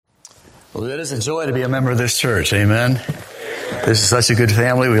Well, it is a joy to be a member of this church. Amen. This is such a good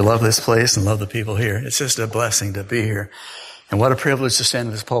family. We love this place and love the people here. It's just a blessing to be here. And what a privilege to stand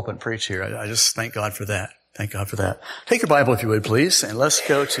in this pulpit and preach here. I just thank God for that. Thank God for that. Take your Bible, if you would, please, and let's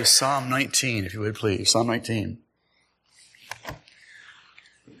go to Psalm 19, if you would, please. Psalm 19.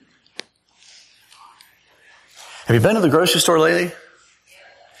 Have you been to the grocery store lately?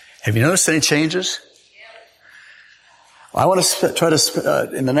 Have you noticed any changes? I want to try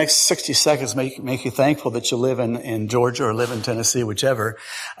to, in the next 60 seconds, make you thankful that you live in Georgia or live in Tennessee, whichever.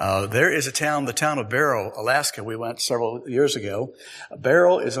 There is the town of Barrow, Alaska. We went several years ago.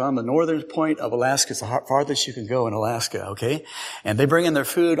 Barrow is on the northern point of Alaska. It's the farthest you can go in Alaska, okay? And they bring in their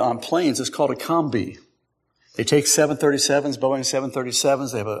food on planes. It's called a combi. They take 737s, Boeing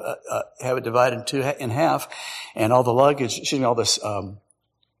 737s. They have it divided in half, and all the luggage, all this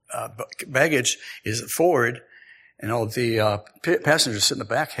baggage is forward. And all the passengers sit in the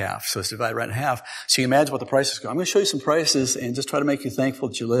back half, so it's divided right in half. So you can imagine what the prices go. I'm going to show you some prices and just try to make you thankful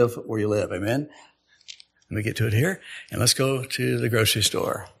that you live where you live. Amen? Let me get to it here. And let's go to the grocery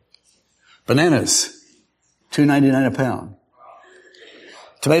store. Bananas, $2.99 a pound.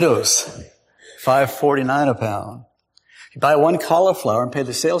 Tomatoes, $5.49 a pound. If you buy one cauliflower and pay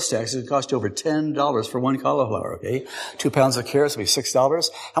the sales tax, it costs you over $10 for one cauliflower, okay? 2 pounds of carrots will be $6.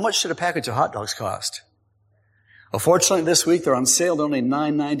 How much should a package of hot dogs cost? Well, fortunately, this week they're on sale. They're only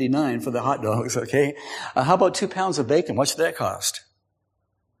 $9.99 for the hot dogs, okay? How about 2 pounds of bacon? What should that cost?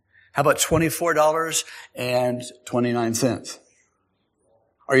 How about $24.29?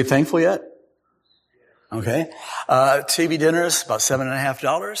 Are you thankful yet? Okay. TV dinners, about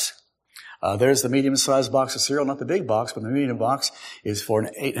 $7.50. There's the medium-sized box of cereal, not the big box, but the medium box is for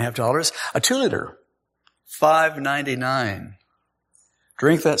 $8.50. A 2-liter, $5.99.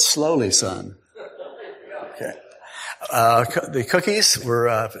 Drink that slowly, son. Okay. The cookies were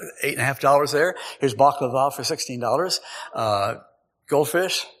 $8.50 there. Here's baklava for $16.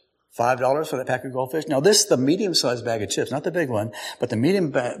 Goldfish, $5 for that pack of goldfish. Now, this is the medium-sized bag of chips, not the big one, but the medium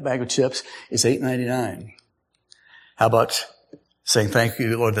bag of chips is $8.99. How about saying thank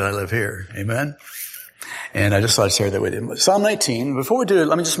you, Lord, that I live here? Amen? And I just thought I'd share that with you. Psalm 19, before we do it,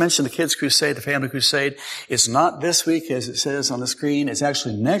 let me just mention the Kids Crusade, the Family Crusade. It's not this week as it says on the screen. It's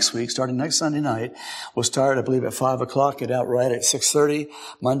actually next week, starting next Sunday night. We'll start, I believe, at 5 o'clock, get out right at 6:30.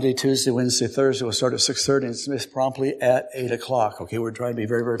 Monday, Tuesday, Wednesday, Thursday, we'll start at 6:30 and dismiss promptly at 8 o'clock. Okay, we're trying to be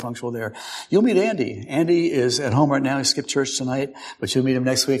very, very punctual there. You'll meet Andy. Andy is at home right now. He skipped church tonight, but you'll meet him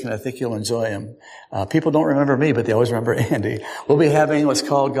next week, and I think you'll enjoy him. People don't remember me, but they always remember Andy. We'll be having what's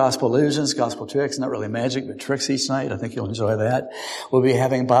called gospel illusions, gospel tricks, not really magic, but tricks each night. I think you'll enjoy that. We'll be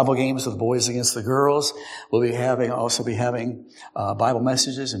having Bible games with the boys against the girls. We'll be also be having Bible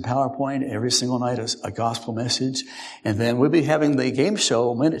messages in PowerPoint. Every single night is a gospel message. And then we'll be having the game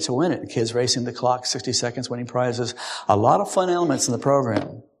show, Minute to Win It. Kids racing the clock, 60 seconds, winning prizes. A lot of fun elements in the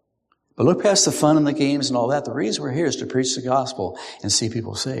program. But look past the fun and the games and all that. The reason we're here is to preach the gospel and see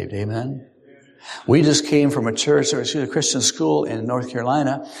people saved. Amen? We just came from a Christian school in North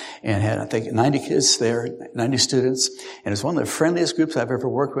Carolina and had, I think, 90 kids there, 90 students. And it's one of the friendliest groups I've ever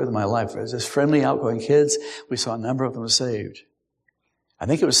worked with in my life. It was just friendly, outgoing kids. We saw a number of them saved. I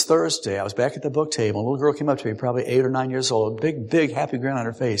think it was Thursday. I was back at the book table. A little girl came up to me, probably 8 or 9 years old, big, happy grin on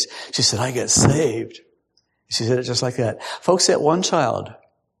her face. She said, I get saved. She said it just like that. Folks, that one child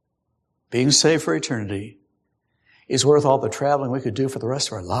being saved for eternity is worth all the traveling we could do for the rest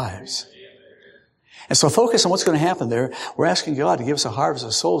of our lives. And so focus on what's going to happen there. We're asking God to give us a harvest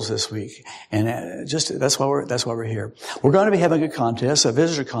of souls this week. And that's why we're here. We're going to be having a contest, a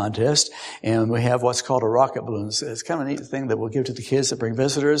visitor contest, and we have what's called a rocket balloon. It's kind of a neat thing that we'll give to the kids that bring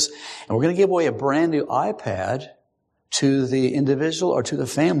visitors. And we're going to give away a brand new iPad to the individual or to the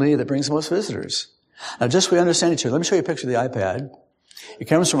family that brings the most visitors. Now, just so we understand each other, let me show you a picture of the iPad. It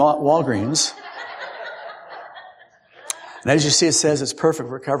comes from Walgreens. And as you see, it says it's perfect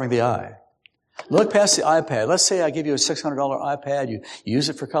for covering the eye. Look past the iPad. Let's say I give you a $600 iPad. You use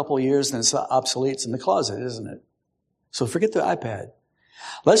it for a couple of years, and it's obsolete. It's in the closet, isn't it? So forget the iPad.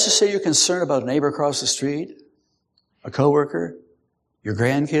 Let's just say you're concerned about a neighbor across the street, a coworker, your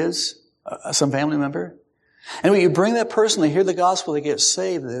grandkids, some family member. And when you bring that person, they hear the gospel, they get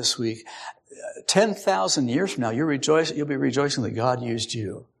saved this week. 10,000 years from now, you'll be rejoicing that God used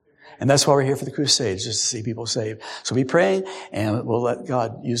you. And that's why we're here for the crusades, just to see people saved. So be praying, and we'll let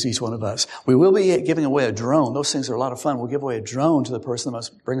God use each one of us. We will be giving away a drone. Those things are a lot of fun. We'll give away a drone to the person that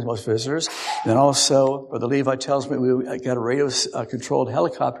brings most visitors. And then also, Brother Levi tells me we got a radio-controlled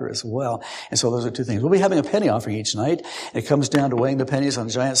helicopter as well. And so those are two things. We'll be having a penny offering each night. It comes down to weighing the pennies on a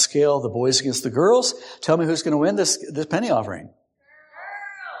giant scale, the boys against the girls. Tell me who's going to win this penny offering.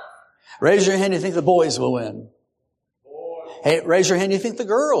 Raise your hand, you think the boys will win. Hey, raise your hand, you think the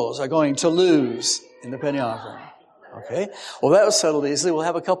girls are going to lose in the penny offering. Okay? Well, that was settled easily. We'll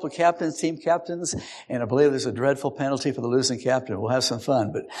have a couple of captains, team captains, and I believe there's a dreadful penalty for the losing captain. We'll have some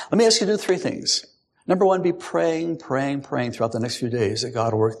fun. But let me ask you to do 3 things. Number 1, be praying throughout the next few days that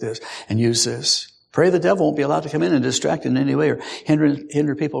God will work this and use this. Pray the devil won't be allowed to come in and distract in any way or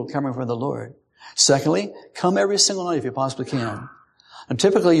hinder people from coming from the Lord. Secondly, come every single night if you possibly can. And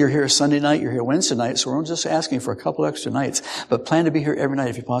typically you're here Sunday night, you're here Wednesday night, so we're just asking for a couple extra nights, but plan to be here every night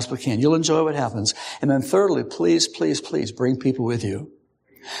if you possibly can. You'll enjoy what happens. And then thirdly, please bring people with you.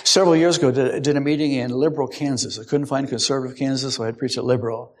 Several years ago, did a meeting in Liberal, Kansas. I couldn't find conservative Kansas, so I had to preach at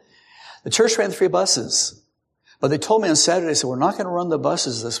Liberal. The church ran 3 buses, but they told me on Saturday, they said, we're not going to run the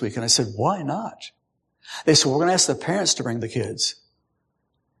buses this week. And I said, why not? They said, we're going to ask the parents to bring the kids.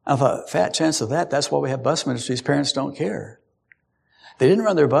 I thought, fat chance of that. That's why we have bus ministries. Parents don't care. They didn't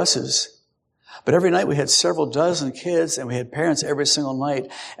run their buses, but every night we had several dozen kids and we had parents every single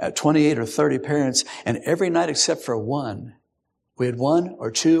night, 28 or 30 parents, and every night except for one, we had 1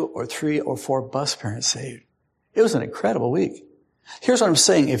 or 2 or 3 or 4 bus parents saved. It was an incredible week. Here's what I'm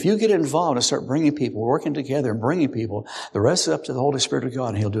saying. If you get involved and start bringing people, working together and bringing people, the rest is up to the Holy Spirit of God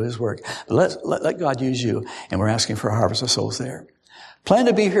and He'll do His work. But let God use you, and we're asking for a harvest of souls there. Plan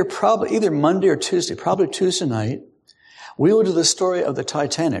to be here probably either Monday or Tuesday, probably Tuesday night. We will do the story of the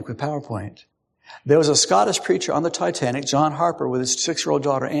Titanic with PowerPoint. There was a Scottish preacher on the Titanic, John Harper, with his 6-year-old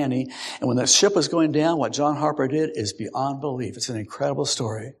daughter Annie, and when the ship was going down, what John Harper did is beyond belief. It's an incredible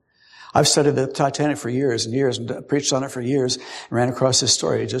story. I've studied the Titanic for years and years and preached on it for years and ran across this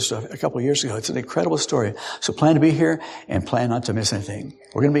story just a couple of years ago. It's an incredible story. So plan to be here and plan not to miss anything.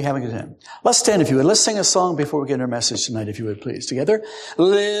 We're going to be having a good time. Let's stand if you would. Let's sing a song before we get our message tonight, if you would, please. Together.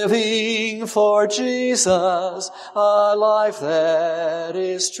 Living for Jesus, a life that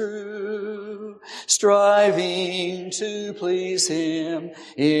is true. Striving to please Him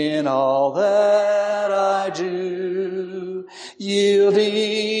in all that I do.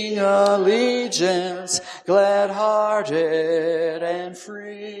 Yielding allegiance, glad-hearted and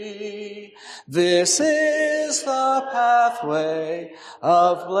free. This is the pathway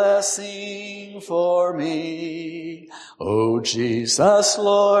of blessing for me. O Jesus,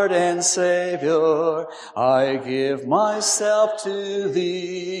 Lord and Savior, I give myself to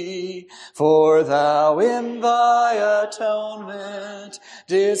Thee, for Thou in Thy atonement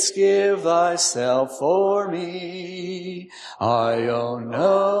didst give Thyself for me. I own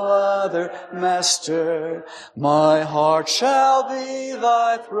no other master, my heart shall be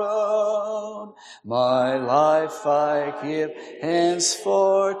Thy throne. My life I give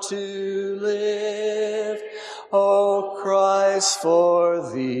henceforth to live, O Christ,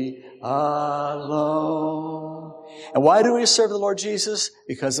 for Thee alone. And why do we serve the Lord Jesus?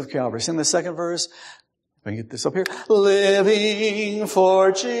 Because of Calvary. Sing the second verse. Let me get this up here. Living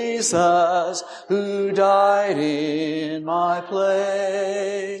for Jesus, who died in my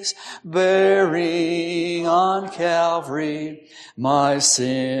place, bearing on Calvary my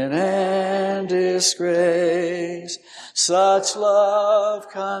sin and disgrace. Such love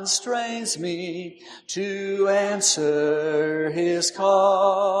constrains me to answer His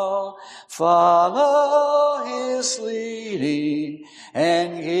call, follow His leading,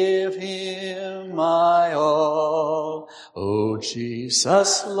 and give Him my all. O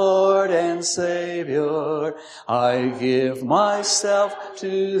Jesus, Lord and Savior, I give myself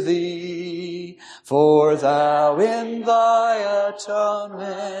to Thee, for Thou in Thy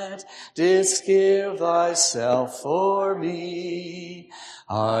atonement didst give Thyself for me.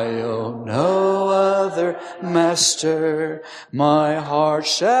 I own no other master, my heart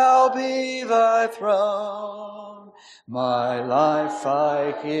shall be Thy throne. My life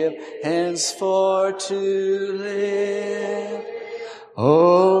I give henceforth to live,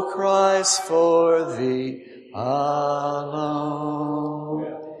 O Christ, for Thee alone.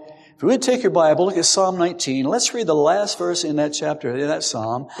 If you would take your Bible, look at Psalm 19. Let's read the last verse in that chapter, in that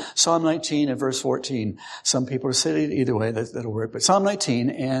Psalm. Psalm 19 and verse 14. Some people are saying either way, that'll work. But Psalm 19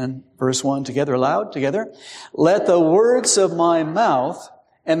 and verse 1 together, aloud, together. Let the words of my mouth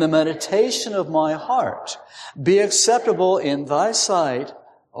and the meditation of my heart be acceptable in Thy sight,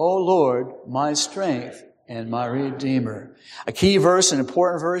 O Lord, my strength and my Redeemer. A key verse, an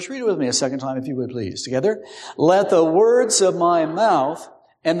important verse. Read it with me a second time, if you would, please. Together. Let the words of my mouth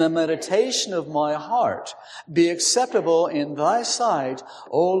and the meditation of my heart be acceptable in Thy sight,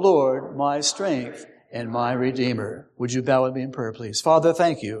 O Lord, my strength and my Redeemer. Would you bow with me in prayer, please? Father,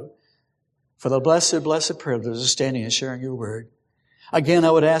 thank You for the blessed, blessed privilege of standing and sharing Your word. Again,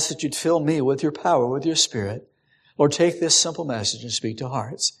 I would ask that You'd fill me with Your power, with Your Spirit. Lord, take this simple message and speak to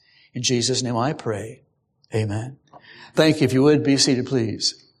hearts. In Jesus' name I pray. Amen. Thank you. If you would, be seated,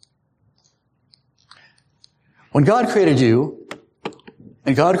 please. When God created you,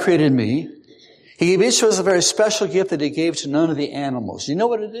 and God created me, He gave each of us a very special gift that He gave to none of the animals. You know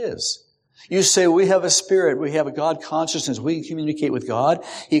what it is? You say, we have a spirit, we have a God consciousness, we can communicate with God,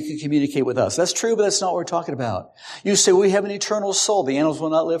 He can communicate with us. That's true, but that's not what we're talking about. You say, we have an eternal soul. The animals will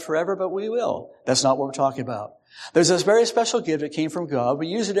not live forever, but we will. That's not what we're talking about. There's this very special gift that came from God. We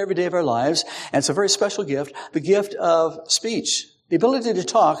use it every day of our lives, and it's a very special gift, the gift of speech. The ability to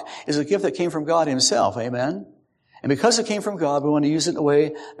talk is a gift that came from God Himself. Amen? And because it came from God, we want to use it in a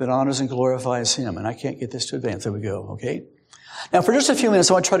way that honors and glorifies Him. And I can't get this to advance. There we go. Okay? Now, for just a few minutes,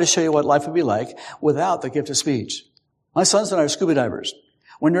 I want to try to show you what life would be like without the gift of speech. My sons and I are scuba divers.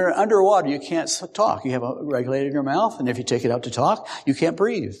 When you're underwater, you can't talk. You have a regulator in your mouth, and if you take it out to talk, you can't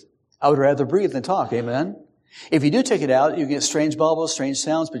breathe. I would rather breathe than talk. Amen? If you do take it out, you get strange bubbles, strange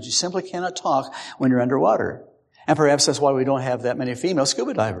sounds, but you simply cannot talk when you're underwater. And perhaps that's why we don't have that many female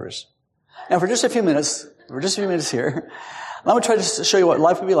scuba divers. Now, for just a few minutes here, I'm going to try to show you what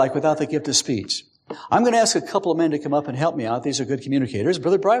life would be like without the gift of speech. I'm going to ask a couple of men to come up and help me out. These are good communicators.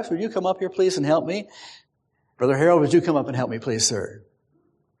 Brother Bryce, would you come up here, please, and help me? Brother Harold, would you come up and help me, please, sir?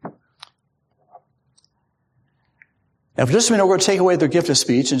 Now, for just a minute, we're going to take away their gift of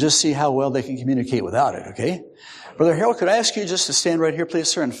speech and just see how well they can communicate without it, okay? Brother Harold, could I ask you just to stand right here, please,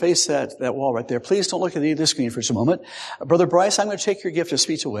 sir, and face that wall right there. Please don't look at either screen for just a moment. Brother Bryce, I'm going to take your gift of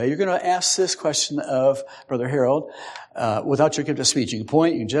speech away. You're going to ask this question of Brother Harold without your gift of speech. You can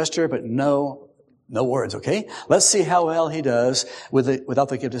point, you can gesture, but no words, okay? Let's see how well he does without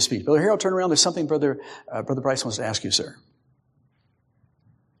the gift of speech. Brother Harold, turn around. There's something Brother Bryce wants to ask you, sir.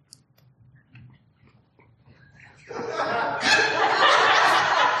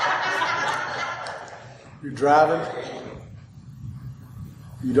 You're driving.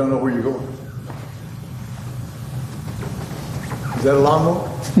 You don't know where you're going. Is that a lawnmower?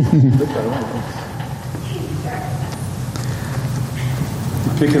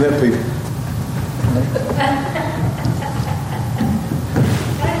 You're picking up people.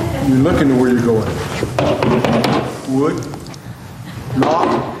 You're looking to where you're going. Wood. Rock.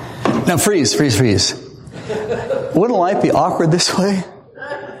 Now freeze. Wouldn't life be awkward this way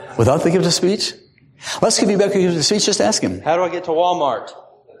without the gift of speech? Let's give you back the gift of speech. Just ask him. How do I get to Walmart?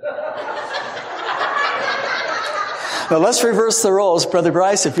 Now let's reverse the roles. Brother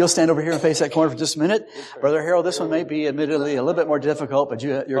Bryce, if you'll stand over here and face that corner for just a minute. Brother Harold, this one may be admittedly a little bit more difficult, but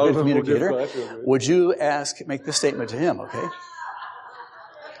you're a good communicator. Would you make this statement to him, okay?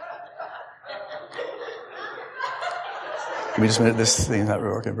 Give me just a minute. This thing's not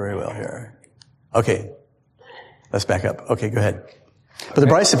working very well here. Okay. Let's back up. Okay, go ahead. Brother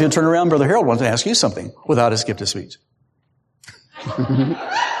Bryce, if you'll turn around, Brother Harold wants to ask you something without his gift of speech.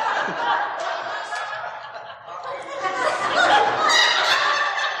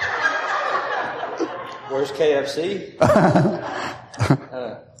 Where's KFC?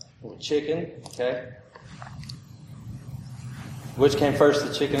 Chicken, okay. Which came first,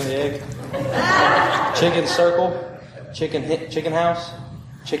 the chicken or the egg? Chicken circle, chicken house,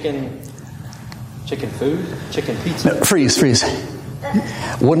 chicken food, chicken pizza. No, freeze.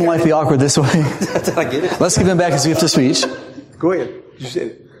 Wouldn't life be awkward this way? Did I get it? Let's give him back his gift of speech. Go ahead. You said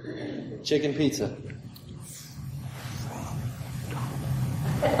it. Chicken pizza.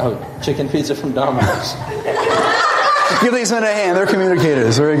 Oh, chicken pizza from Domino's. Give these men a hand. They're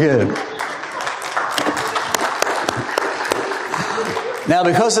communicators. Very good. Now,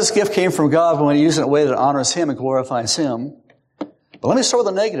 because this gift came from God, we want to use it in a way that honors Him and glorifies Him. But let me start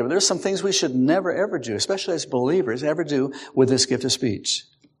with the negative. There's some things we should never, ever do, especially as believers, ever do with this gift of speech.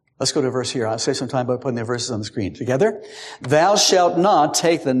 Let's go to a verse here. I'll save some time by putting the verses on the screen. Together. Thou shalt not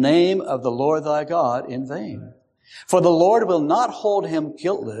take the name of the Lord thy God in vain. For the Lord will not hold him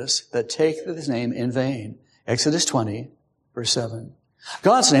guiltless that taketh his name in vain. Exodus 20, verse 7.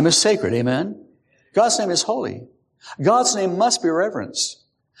 God's name is sacred. Amen. God's name is holy. God's name must be reverenced.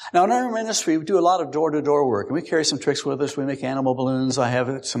 Now, in our ministry, we do a lot of door-to-door work, and we carry some tricks with us. We make animal balloons. I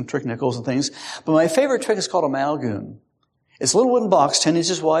have some trick nickels and things. But my favorite trick is called a malgoon. It's a little wooden box, 10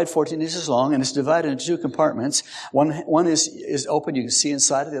 inches wide, 14 inches long, and it's divided into two compartments. One is open. You can see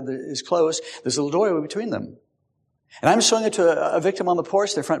inside it. The other is closed. There's a little doorway between them. And I'm showing it to a victim on the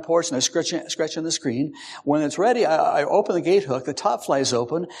porch, their front porch, and they're scratching the screen. When it's ready, I open the gate hook, the top flies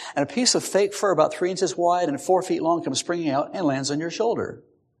open, and a piece of fake fur about 3 inches wide and 4 feet long comes springing out and lands on your shoulder.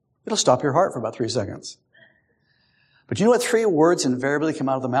 It'll stop your heart for about 3 seconds. But you know what 3 words invariably come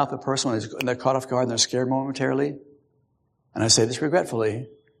out of the mouth of a person when they're caught off guard and they're scared momentarily? And I say this regretfully.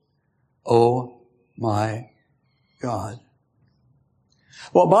 Oh my God.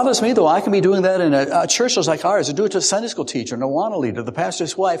 What bothers me, though, I can be doing that in a church just like ours. I do it to a Sunday school teacher, an Awana leader, the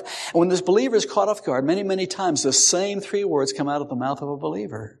pastor's wife. And when this believer is caught off guard, many, many times the same 3 words come out of the mouth of a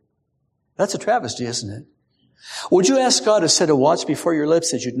believer. That's a travesty, isn't it? Would you ask God to set a watch before your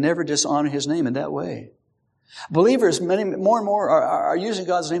lips that you'd never dishonor His name in that way? Believers, more and more, are using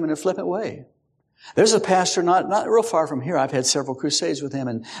God's name in a flippant way. There's a pastor not real far from here. I've had several crusades with him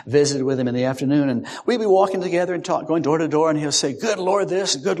and visited with him in the afternoon. And we'd be walking together and going door to door, and he'll say, "Good Lord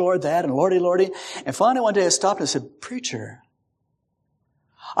this, and good Lord that, and Lordy, Lordy." And finally one day I stopped and I said, "Preacher,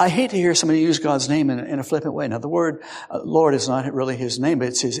 I hate to hear somebody use God's name in a flippant way." Now the word Lord is not really His name, but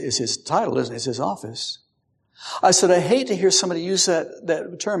it's his title, isn't it? It's His office. I said, I hate to hear somebody use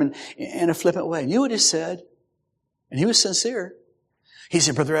that term in a flippant way. And you know what he said? And he was sincere. He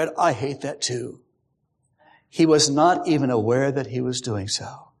said, "Brother Ed, I hate that too." He was not even aware that he was doing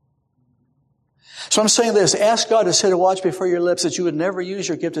so. So I'm saying this, ask God to set a watch before your lips that you would never use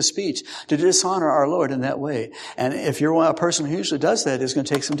your gift of speech to dishonor our Lord in that way. And if you're a person who usually does that, it's going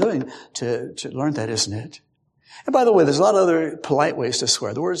to take some doing to learn that, isn't it? And by the way, there's a lot of other polite ways to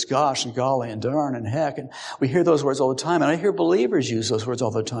swear. The words gosh and golly and darn and heck, and we hear those words all the time. And I hear believers use those words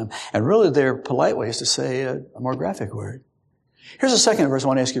all the time. And really they're polite ways to say a more graphic word. Here's the second verse I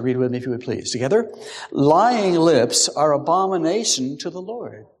want to ask you to read with me, if you would please. Together. "Lying lips are abomination to the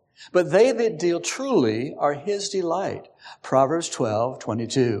Lord, but they that deal truly are His delight." Proverbs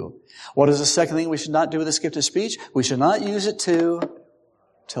 12:22. What is the second thing we should not do with this gift of speech? We should not use it to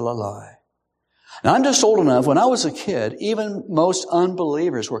tell a lie. Now, I'm just old enough. When I was a kid, even most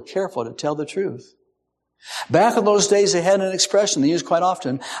unbelievers were careful to tell the truth. Back in those days, they had an expression they used quite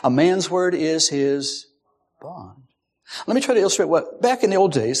often: a man's word is his bond. Let me try to illustrate what, back in the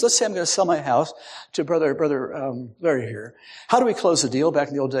old days, let's say I'm going to sell my house to Brother Larry here. How do we close the deal back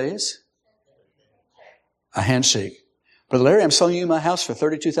in the old days? A handshake. "Brother Larry, I'm selling you my house for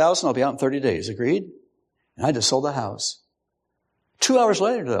 $32,000. I'll be out in 30 days. Agreed?" And I just sold the house. 2 hours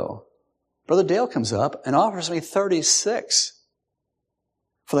later, though, Brother Dale comes up and offers me $36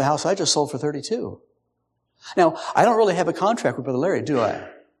 for the house I just sold for $32. Now, I don't really have a contract with Brother Larry, do I?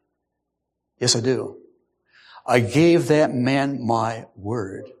 Yes, I do. I gave that man my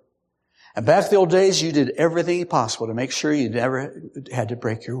word. And back in the old days, you did everything possible to make sure you never had to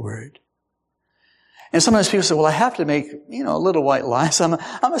break your word. And sometimes people say, "Well, I have to make, little white lies. I'm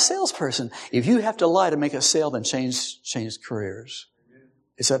a salesperson." If you have to lie to make a sale, then change careers.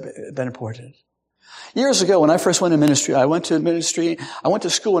 It's that important. Years ago, when I first went to ministry, I went to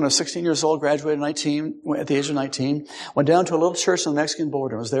school when I was 16 years old, graduated at the age of 19, went down to a little church on the Mexican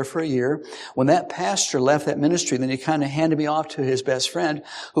border, was there for a year. When that pastor left that ministry, then he kind of handed me off to his best friend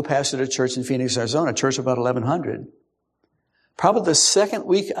who pastored a church in Phoenix, Arizona, a church of about 1,100. Probably the second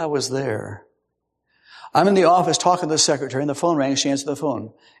week I was there, I'm in the office talking to the secretary, and the phone rang. She answered the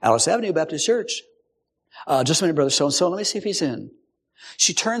phone. "Alice Avenue Baptist Church." "Just a minute, Brother So-and-so. Let me see if he's in."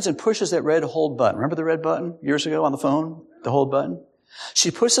 She turns and pushes that red hold button. Remember the red button years ago on the phone? The hold button? She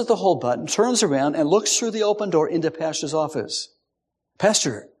pushes the hold button, turns around, and looks through the open door into Pastor's office.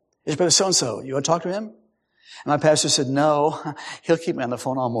 "Pastor, is Brother So-and-so. You want to talk to him?" And my pastor said, "No, he'll keep me on the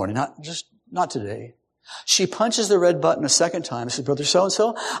phone all morning. Not today." She punches the red button a second time and says, "Brother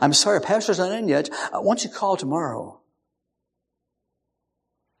So-and-so, I'm sorry, Pastor's not in yet. Why don't you call tomorrow?"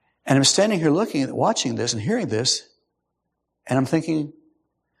 And I'm standing here watching this and hearing this, and I'm thinking,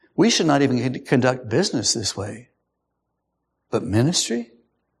 we should not even conduct business this way. But ministry?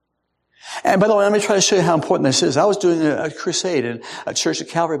 And by the way, let me try to show you how important this is. I was doing a crusade in a church, a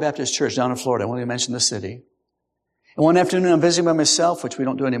Calvary Baptist church down in Florida. I won't even mention the city. And one afternoon, I'm visiting by myself, which we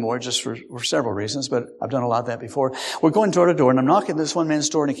don't do anymore, just for several reasons, but I've done a lot of that before. We're going door to door, and I'm knocking at this one man's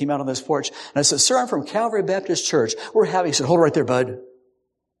door, and he came out on this porch. And I said, "Sir, I'm from Calvary Baptist Church. He said, "Hold it right there, bud.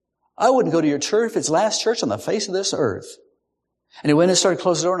 I wouldn't go to your church if it's the last church on the face of this earth." And he went and started to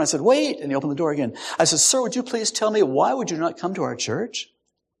close the door, and I said, "Wait." And he opened the door again. I said, "Sir, would you please tell me, why would you not come to our church?"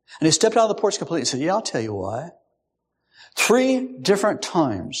 And he stepped out of the porch completely and said, "Yeah, I'll tell you why. 3 different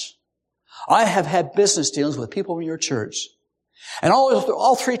times I have had business dealings with people in your church. And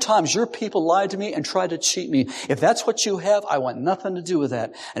all 3 times your people lied to me and tried to cheat me. If that's what you have, I want nothing to do with that."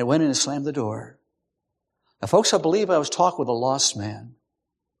 And he went in and slammed the door. Now, folks, I believe I was talking with a lost man.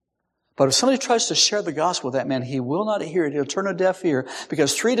 But if somebody tries to share the gospel with that man, he will not hear it. He'll turn a deaf ear,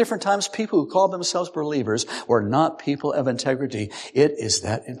 because 3 different times people who called themselves believers were not people of integrity. It is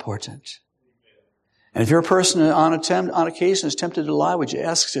that important. And if you're a person on occasion is tempted to lie, would you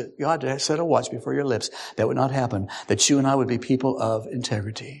ask God to set a watch before your lips? That would not happen. That you and I would be people of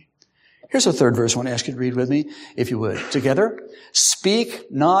integrity. Here's a third verse I want to ask you to read with me, if you would. Together. "Speak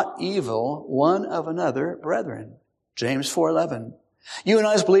not evil one of another, brethren." James 4:11. You and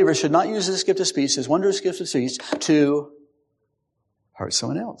I as believers should not use this gift of speech, this wondrous gift of speech, to hurt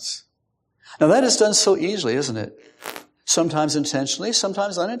someone else. Now that is done so easily, isn't it? Sometimes intentionally,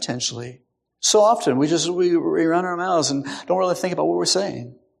 sometimes unintentionally. So often we run our mouths and don't really think about what we're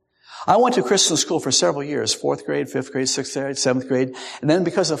saying. I went to Christian school for several years, 4th grade, 5th grade, 6th grade, 7th grade. And then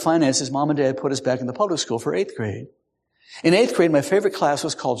because of finances, Mom and Dad put us back in the public school for 8th grade. In 8th grade, my favorite class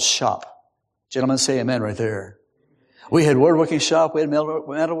was called shop. Gentlemen, say amen right there. We had woodworking shop, we had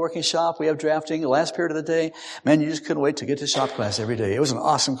metalworking shop, we had drafting, the last period of the day. Man, you just couldn't wait to get to shop class every day. It was an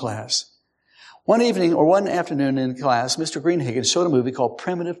awesome class. One afternoon in class, Mr. Greenhagen showed a movie called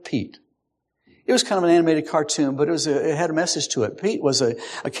Primitive Pete. It was kind of an animated cartoon, but it had a message to it. Pete was a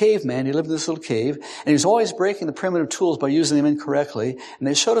caveman. He lived in this little cave, and he was always breaking the primitive tools by using them incorrectly. And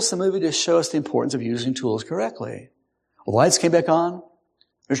they showed us the movie to show us the importance of using tools correctly. Well, the lights came back on.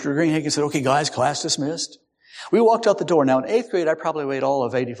 Mr. Greenhagen said, okay, guys, class dismissed. We walked out the door. Now, in 8th grade, I probably weighed all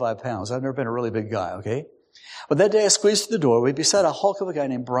of 85 pounds. I've never been a really big guy, okay? But that day, I squeezed through the doorway beside a hulk of a guy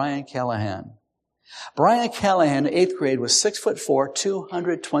named Brian Callahan. Brian Callahan, 8th grade, was 6'4",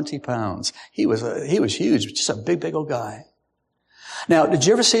 220 pounds. He was huge, just a big old guy. Now, did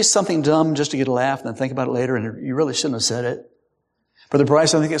you ever say something dumb just to get a laugh and then think about it later and you really shouldn't have said it? Brother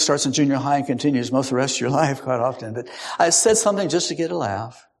Bryce, I think it starts in junior high and continues most of the rest of your life quite often. But I said something just to get a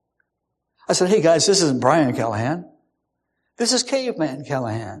laugh. I said, hey guys, this isn't Brian Callahan. This is Caveman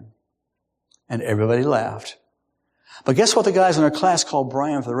Callahan. And everybody laughed. But guess what the guys in our class called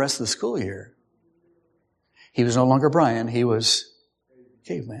Brian for the rest of the school year? He was no longer Brian, he was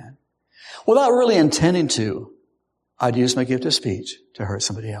Caveman. Without really intending to, I'd use my gift of speech to hurt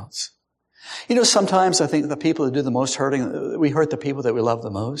somebody else. You know, sometimes I think the people that do the most hurting, we hurt the people that we love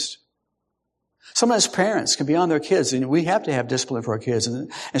the most. Sometimes parents can be on their kids, and we have to have discipline for our kids and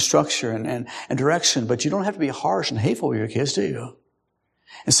structure and direction, but you don't have to be harsh and hateful with your kids, do you?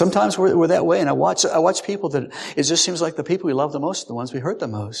 And sometimes we're that way, and I watch people that it just seems like the people we love the most are the ones we hurt the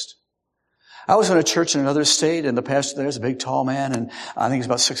most. I was in a church in another state, and the pastor there is a big, tall man, and I think he's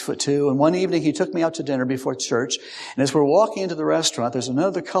about 6'2". And one evening, he took me out to dinner before church. And as we're walking into the restaurant, there's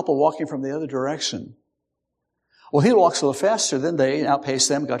another couple walking from the other direction. Well, he walks a little faster than they, outpaced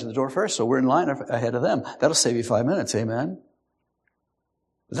them, got to the door first. So we're in line ahead of them. That'll save you 5 minutes, amen?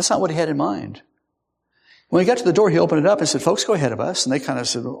 But that's not what he had in mind. When he got to the door, he opened it up and said, folks, go ahead of us. And they kind of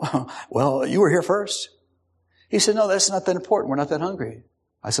said, well, you were here first. He said, no, that's not that important. We're not that hungry.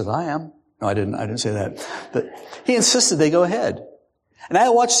 I said, I am. No, I didn't say that. But he insisted they go ahead. And I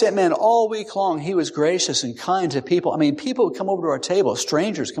watched that man all week long. He was gracious and kind to people. I mean, people would come over to our table,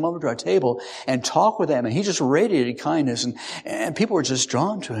 strangers come over to our table and talk with them. And he just radiated kindness and people were just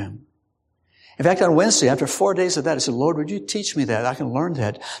drawn to him. In fact, on Wednesday, after 4 days of that, I said, Lord, would you teach me that? I can learn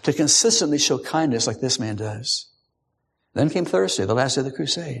that to consistently show kindness like this man does. Then came Thursday, the last day of the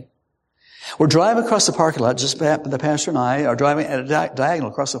crusade. We're driving across the parking lot, just the pastor and I are driving at a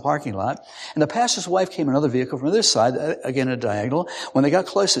diagonal across the parking lot, and the pastor's wife came in another vehicle from this side, again at a diagonal. When they got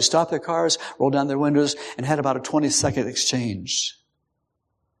close, they stopped their cars, rolled down their windows, and had about a 20-second exchange.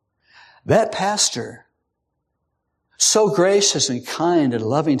 That pastor, so gracious and kind and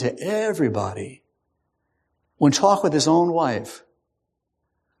loving to everybody, when talking with his own wife,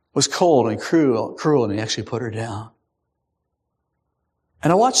 was cold and cruel, and he actually put her down.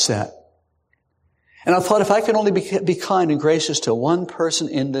 And I watched that. And I thought, if I could only be kind and gracious to one person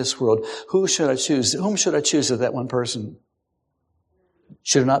in this world, who should I choose? Whom should I choose as that one person?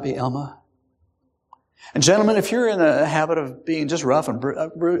 Should it not be Elma? And gentlemen, if you're in a habit of being just rough and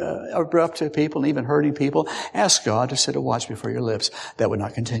abrupt to people and even hurting people, ask God to sit a watch before your lips. That would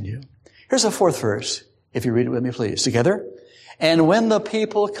not continue. Here's the 4th verse, if you read it with me, please. Together. And when the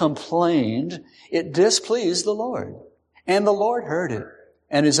people complained, it displeased the Lord. And the Lord heard it,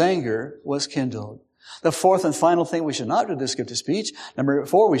 and his anger was kindled. The 4th and final thing we should not do this gift of speech. Number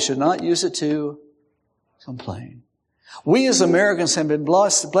 4, we should not use it to complain. We as Americans have been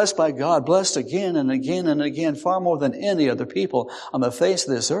blessed by God, blessed again and again and again, far more than any other people on the face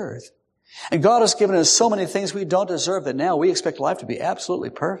of this earth. And God has given us so many things we don't deserve that now we expect life to be absolutely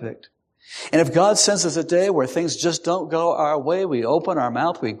perfect. And if God sends us a day where things just don't go our way, we open our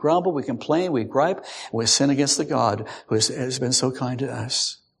mouth, we grumble, we complain, we gripe, and we sin against the God who has been so kind to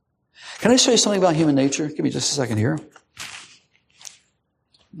us. Can I show you something about human nature? Give me just a second here.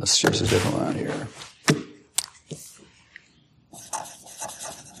 Let's choose a different one here.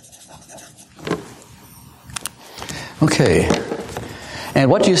 Okay. And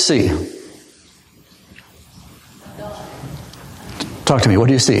what do you see? Talk to me. What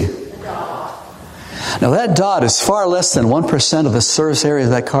do you see? Now that dot is far less than 1% of the surface area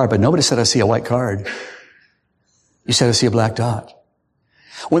of that card, but nobody said I see a white card. You said I see a black dot.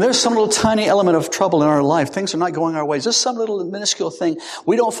 When there's some little tiny element of trouble in our life, things are not going our way, just some little minuscule thing,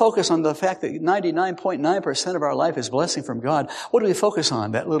 we don't focus on the fact that 99.9% of our life is blessing from God. What do we focus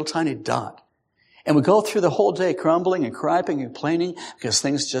on? That little tiny dot. And we go through the whole day grumbling and griping and complaining because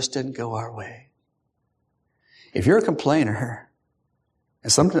things just didn't go our way. If you're a complainer,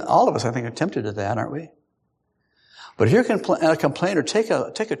 and all of us, I think, are tempted to that, aren't we? But if you're a complainer, take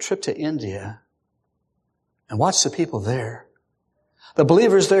a trip to India and watch the people there. The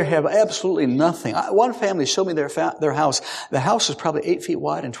believers there have absolutely nothing. One family showed me their house. The house was probably 8 feet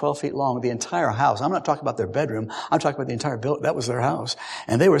wide and 12 feet long. The entire house. I'm not talking about their bedroom. I'm talking about the entire building. That was their house.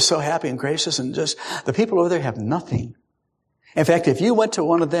 And they were so happy and gracious, and just, the people over there have nothing. In fact, if you went to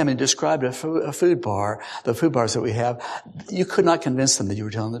one of them and described a food bar, the food bars that we have, you could not convince them that you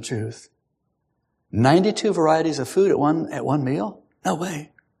were telling the truth. 92 varieties of food at one meal? No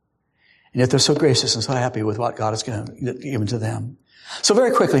way. And yet they're so gracious and so happy with what God has given to them. So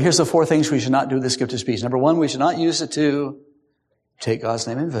very quickly, here's the 4 things we should not do with this gift of speech. Number 1, we should not use it to take God's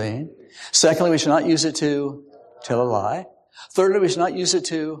name in vain. Secondly, we should not use it to tell a lie. Thirdly, we should not use it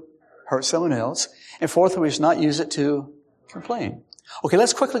to hurt someone else. And fourthly, we should not use it to complain. Okay,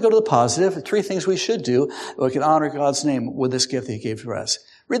 let's quickly go to the positive. 3 things we should do. We can honor God's name with this gift that He gave to us.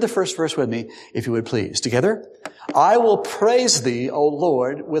 Read the first verse with me, if you would please. Together. I will praise Thee, O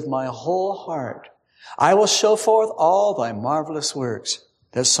Lord, with my whole heart. I will show forth all Thy marvelous works.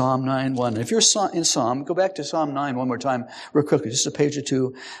 That's Psalm 9:1. If you're in Psalm, go back to Psalm 9 one more time real quickly, just a page or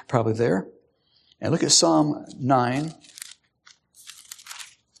two probably there. And look at Psalm 9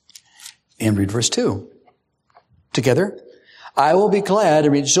 and read verse 2. Together. I will be glad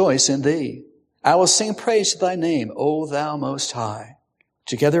and rejoice in Thee. I will sing praise to Thy name, O Thou Most High.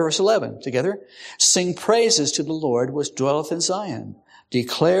 Together, verse 11. Together. Sing praises to the Lord which dwelleth in Zion.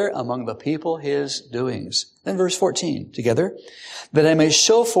 Declare among the people His doings. Then verse 14. Together. That I may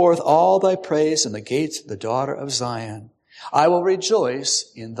show forth all Thy praise in the gates of the daughter of Zion. I will rejoice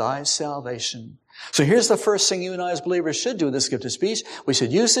in Thy salvation. So here's the first thing you and I as believers should do with this gift of speech. We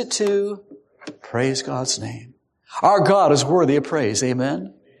should use it to praise God's name. Our God is worthy of praise.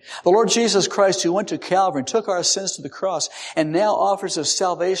 Amen. The Lord Jesus Christ, who went to Calvary and took our sins to the cross and now offers us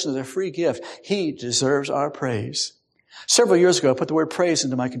salvation as a free gift, He deserves our praise. Several years ago, I put the word praise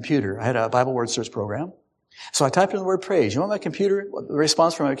into my computer. I had a Bible word search program. So I typed in the word praise. You know what the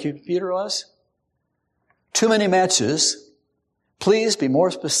response from my computer was? Too many matches. Please be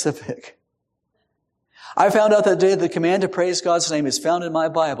more specific. I found out that day the command to praise God's name is found in my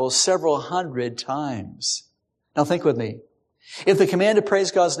Bible several hundred times. Now think with me. If the command to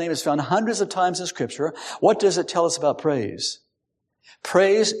praise God's name is found hundreds of times in Scripture, what does it tell us about praise?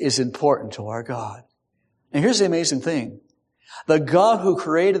 Praise is important to our God. And here's the amazing thing. The God who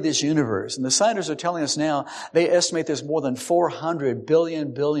created this universe, and the scientists are telling us now, they estimate there's more than 400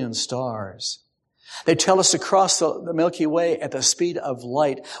 billion stars. They tell us to cross the Milky Way at the speed of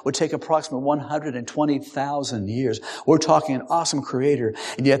light would take approximately 120,000 years. We're talking an awesome creator,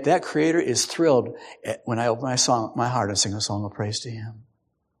 and yet that creator is thrilled when I open my heart and sing a song of praise to Him.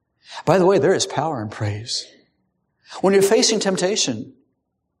 By the way, there is power in praise. When you're facing temptation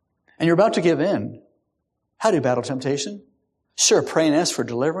and you're about to give in, how do you battle temptation? Sure, pray and ask for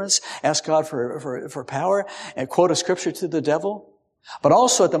deliverance, ask God for power, and quote a scripture to the devil. But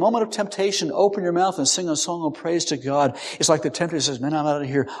also at the moment of temptation, open your mouth and sing a song of praise to God. It's like the tempter says, man, I'm out of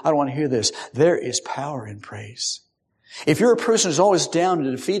here. I don't want to hear this. There is power in praise. If you're a person who's always down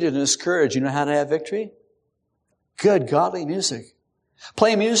and defeated and discouraged, you know how to have victory? Good, godly music.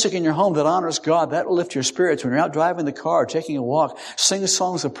 Play music in your home that honors God. That will lift your spirits. When you're out driving the car, taking a walk, sing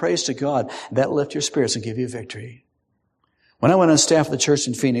songs of praise to God. That will lift your spirits and give you victory. When I went on staff at the church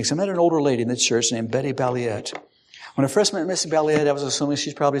in Phoenix, I met an older lady in the church named Betty Balliet. When I first met Missy Balliet, I was assuming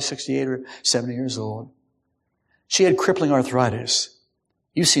she's probably 68 or 70 years old. She had crippling arthritis.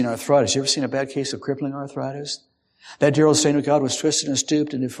 You've seen arthritis. You ever seen a bad case of crippling arthritis? That dear old saint of God was twisted and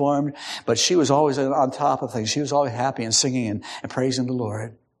stooped and deformed, but she was always on top of things. She was always happy and singing and praising the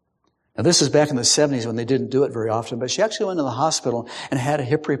Lord. Now this is back in the 70s when they didn't do it very often, but she actually went to the hospital and had a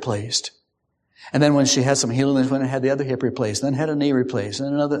hip replaced. And then when she had some healing, she went and had the other hip replaced, and then had a knee replaced,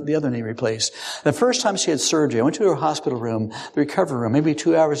 and then the other knee replaced. The first time she had surgery, I went to her hospital room, the recovery room, maybe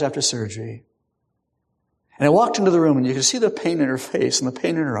 2 hours after surgery. And I walked into the room, and you could see the pain in her face and the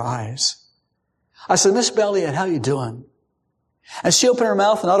pain in her eyes. I said, Miss Balliet, how you doing? And she opened her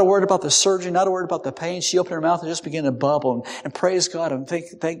mouth, and not a word about the surgery, not a word about the pain. She opened her mouth and just began to bubble and praise God and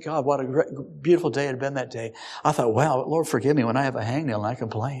thank God what a beautiful day it had been that day. I thought, wow, Lord, forgive me when I have a hangnail and I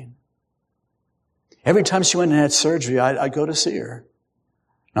complain. Every time she went and had surgery, I'd go to see her.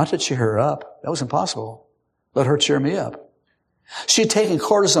 Not to cheer her up. That was impossible. Let her cheer me up. She had taken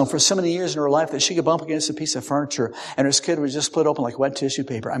cortisone for so many years in her life that she could bump against a piece of furniture and her skin would just split open like wet tissue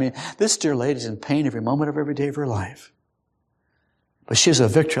paper. I mean, this dear lady's in pain every moment of every day of her life. But she was a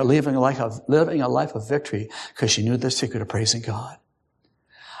victor, living a life of victory because she knew the secret of praising God.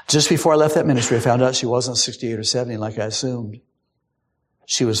 Just before I left that ministry, I found out she wasn't 68 or 70 like I assumed.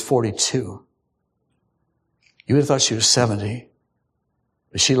 She was 42. You would have thought she was 70.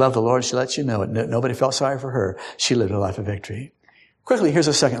 But she loved the Lord. She let you know it. Nobody felt sorry for her. She lived a life of victory. Quickly, here's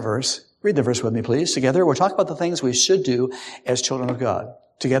a second verse. Read the verse with me, please. Together, we'll talk about the things we should do as children of God.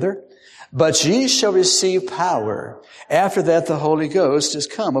 Together. But ye shall receive power. After that, the Holy Ghost is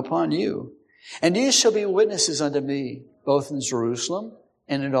come upon you. And ye shall be witnesses unto me, both in Jerusalem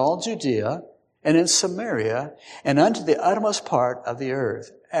and in all Judea and in Samaria and unto the uttermost part of the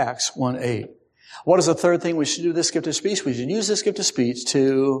earth. Acts 1:8. What is the third thing we should do with this gift of speech? We should use this gift of speech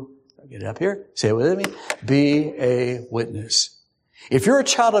to, get it up here, say it with me, be a witness. If you're a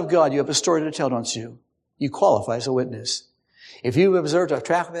child of God, you have a story to tell, don't you? You qualify as a witness. If you observed a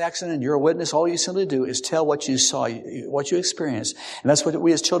traffic accident and you're a witness, all you simply do is tell what you saw, what you experienced. And that's what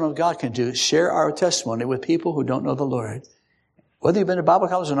we as children of God can do, share our testimony with people who don't know the Lord. Whether you've been to Bible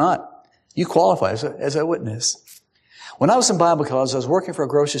college or not, you qualify as a witness. When I was in Bible college, I was working for a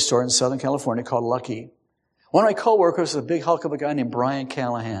grocery store in Southern California called Lucky. One of my coworkers was a big hulk of a guy named Brian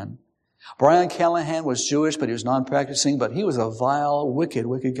Callahan. Brian Callahan was Jewish, but he was non-practicing, but he was a vile,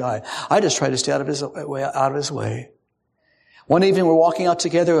 wicked guy. I just tried to stay out of his way. One evening, we're walking out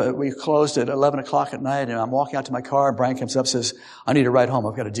together. We closed at 11 o'clock at night, and I'm walking out to my car, and Brian comes up and says, I need a ride home.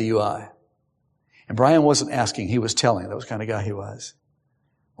 I've got a DUI. And Brian wasn't asking. He was telling. That was the kind of guy he was.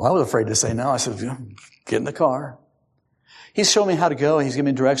 Well, I was afraid to say no. I said, get in the car. He's showing me how to go. He's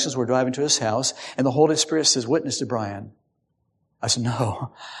giving me directions. We're driving to his house, and the Holy Spirit says, witness to Brian. I said,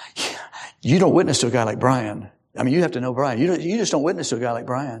 no, you don't witness to a guy like Brian. I mean, you have to know Brian. You just don't witness to a guy like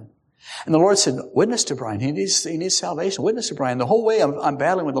Brian. And the Lord said, witness to Brian. He needs salvation. Witness to Brian. The whole way I'm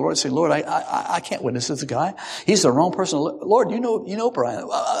battling with the Lord, saying, Lord, I can't witness to this guy. He's the wrong person. Lord, you know Brian.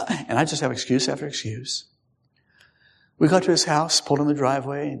 And I just have excuse after excuse. We got to his house, pulled in the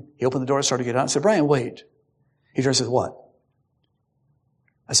driveway, and he opened the door, started to get out, and said, Brian, wait. He turned and said, what?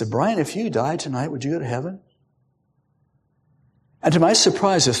 I said, Brian, if you died tonight, would you go to heaven? And to my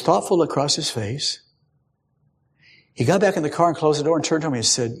surprise, this thoughtful look across his face, he got back in the car and closed the door and turned to me and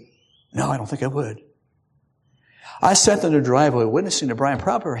said, no, I don't think I would. I sat in the driveway witnessing to Brian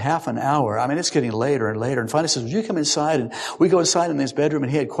probably for half an hour. I mean, it's getting later and later. And finally he says, would you come inside? And we go inside in his bedroom,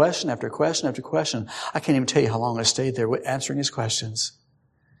 and he had question after question after question. I can't even tell you how long I stayed there answering his questions.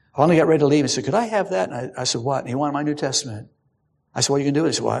 I finally got ready to leave. He said, could I have that? And I said, what? And he wanted my New Testament. I said, what are you going to do?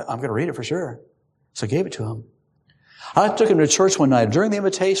 He said, well, I'm going to read it for sure. So I gave it to him. I took him to church one night. During the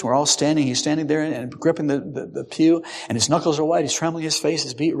invitation, we're all standing. He's standing there and gripping the pew, and his knuckles are white. He's trembling, his face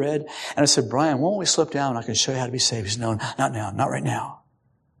is beet red. And I said, Brian, why don't we slip down and I can show you how to be saved? He said, no, not now, not right now.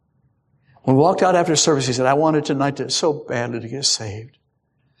 When we walked out after the service, he said, I wanted tonight so badly to get saved.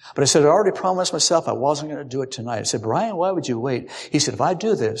 But I said, I already promised myself I wasn't going to do it tonight. I said, Brian, why would you wait? He said, if I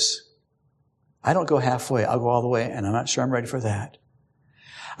do this, I don't go halfway. I'll go all the way, and I'm not sure I'm ready for that.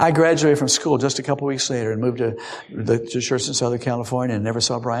 I graduated from school just a couple weeks later and moved to church in Southern California and never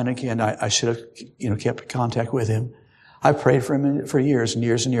saw Brian again. I should have, kept contact with him. I prayed for him for years and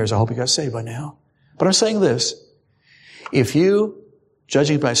years and years. I hope he got saved by now. But I'm saying this. If you,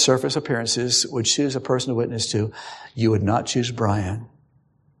 judging by surface appearances, would choose a person to witness to, you would not choose Brian.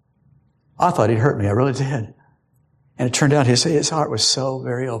 I thought he'd hurt me. I really did. And it turned out his heart was so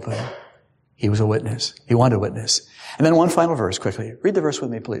very open. He was a witness. He wanted to witness. And then one final verse quickly. Read the verse with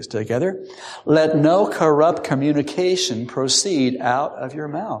me, please, together. Let no corrupt communication proceed out of your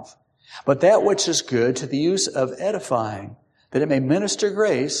mouth, but that which is good to the use of edifying, that it may minister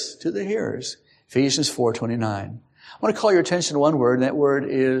grace to the hearers. Ephesians 4:29. I want to call your attention to one word, and that word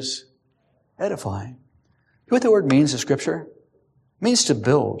is edifying. You know what the word means in Scripture? It means to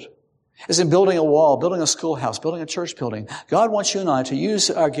build. As in building a wall, building a schoolhouse, building a church building. God wants you and I to use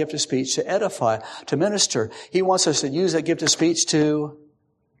our gift of speech to edify, to minister. He wants us to use that gift of speech to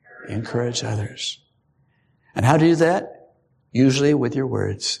encourage others. And how do you do that? Usually with your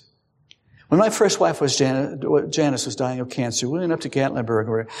words. When my first wife was Janice was dying of cancer, we went up to Gatlinburg.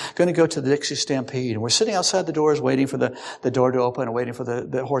 We're going to go to the Dixie Stampede. And we're sitting outside the doors waiting for the door to open and waiting for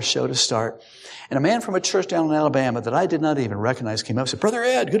the horse show to start. And a man from a church down in Alabama that I did not even recognize came up and said, Brother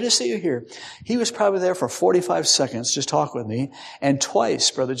Ed, good to see you here. He was probably there for 45 seconds just talking with me. And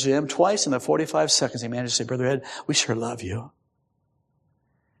twice, Brother Jim, twice in the 45 seconds he managed to say, Brother Ed, we sure love you.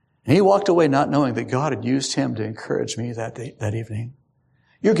 And he walked away not knowing that God had used him to encourage me that evening.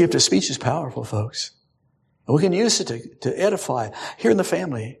 Your gift of speech is powerful, folks. And we can use it to edify here in the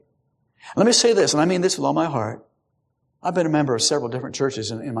family. Let me say this, and I mean this with all my heart. I've been a member of several different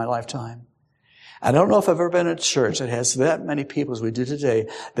churches in my lifetime. I don't know if I've ever been in a church that has that many people as we do today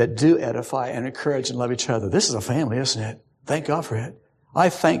that do edify and encourage and love each other. This is a family, isn't it? Thank God for it. I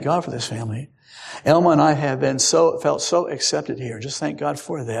thank God for this family. Elma and I have felt so accepted here. Just thank God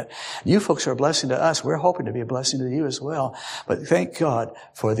for that. You folks are a blessing to us. We're hoping to be a blessing to you as well. But thank God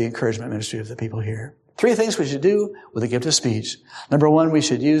for the encouragement ministry of the people here. 3 things we should do with the gift of speech. Number 1, we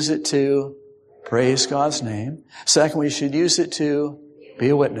should use it to praise God's name. Second, we should use it to be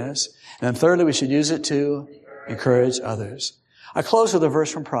a witness. And then thirdly, we should use it to encourage others. I close with a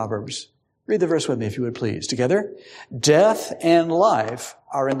verse from Proverbs. Read the verse with me if you would please. Together. Death and life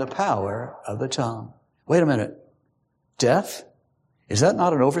are in the power of the tongue. Wait a minute. Death? Is that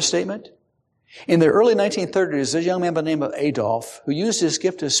not an overstatement? In the early 1930s, a young man by the name of Adolf, who used his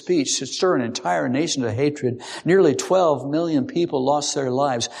gift of speech to stir an entire nation to hatred, nearly 12 million people lost their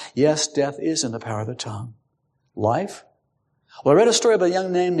lives. Yes, death is in the power of the tongue. Life? Well, I read a story about a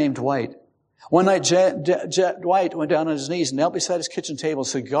young man named Dwight. One night, Dwight went down on his knees and knelt beside his kitchen table and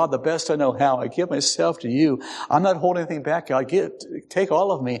said, God, the best I know how, I give myself to you. I'm not holding anything back. God, take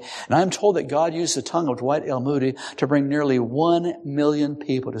all of me. And I'm told that God used the tongue of Dwight L. Moody to bring nearly 1 million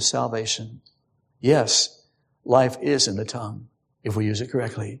people to salvation. Yes, life is in the tongue if we use it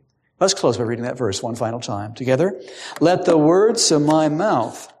correctly. Let's close by reading that verse one final time. Together. Let the words of my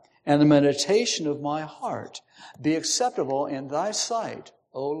mouth and the meditation of my heart be acceptable in thy sight,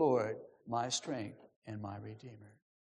 O Lord, my strength and my Redeemer.